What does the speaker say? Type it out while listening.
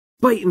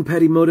Bite and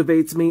Petty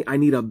motivates me. I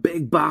need a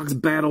big box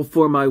battle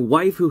for my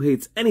wife who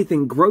hates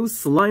anything gross,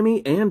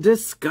 slimy, and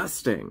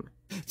disgusting.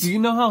 Do you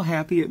know how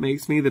happy it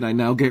makes me that I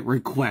now get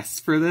requests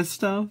for this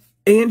stuff?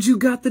 And you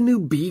got the new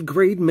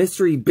B-Grade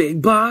Mystery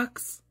Big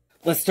Box?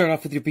 Let's start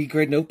off with your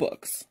B-Grade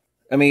notebooks.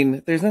 I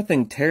mean, there's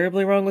nothing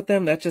terribly wrong with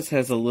them. That just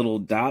has a little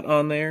dot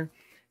on there.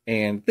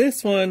 And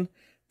this one,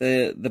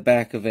 the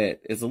back of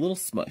it is a little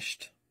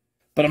smushed.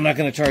 But I'm not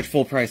going to charge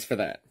full price for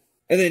that.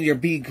 And then your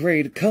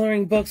B-Grade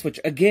coloring books, which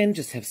again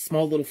just have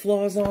small little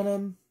flaws on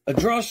them. A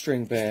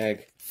drawstring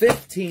bag,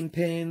 15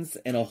 pins,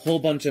 and a whole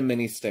bunch of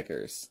mini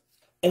stickers.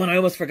 Oh, and I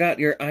almost forgot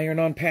your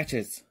iron-on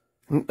patches.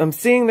 I'm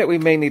seeing that we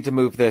may need to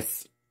move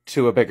this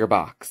to a bigger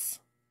box.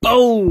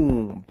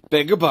 Boom!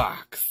 Bigger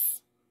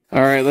box.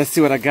 Alright, let's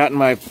see what I got in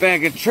my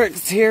bag of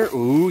tricks here.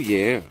 Ooh,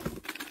 yeah.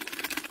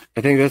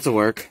 I think this'll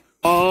work.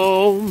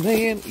 Oh,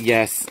 man.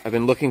 Yes, I've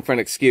been looking for an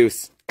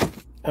excuse.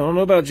 I don't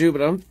know about you,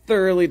 but I'm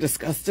thoroughly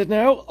disgusted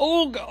now.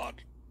 Oh, God.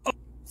 Oh.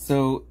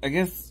 So, I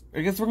guess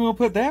we're gonna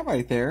put that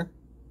right there.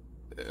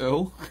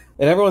 Oh.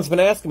 And everyone's been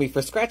asking me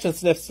for scratch and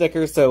sniff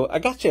stickers, so I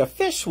got you a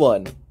fish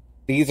one.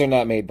 These are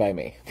not made by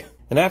me.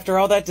 And after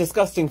all that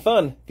disgusting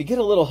fun, if you get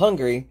a little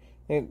hungry,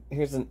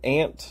 here's an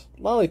ant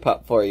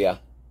lollipop for you.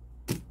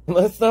 And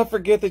let's not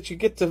forget that you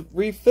get to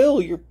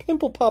refill your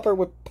pimple popper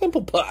with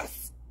pimple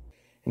pus.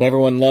 And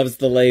everyone loves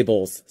the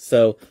labels,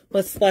 so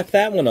let's slap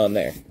that one on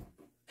there.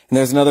 And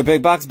there's another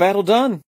big box battle done.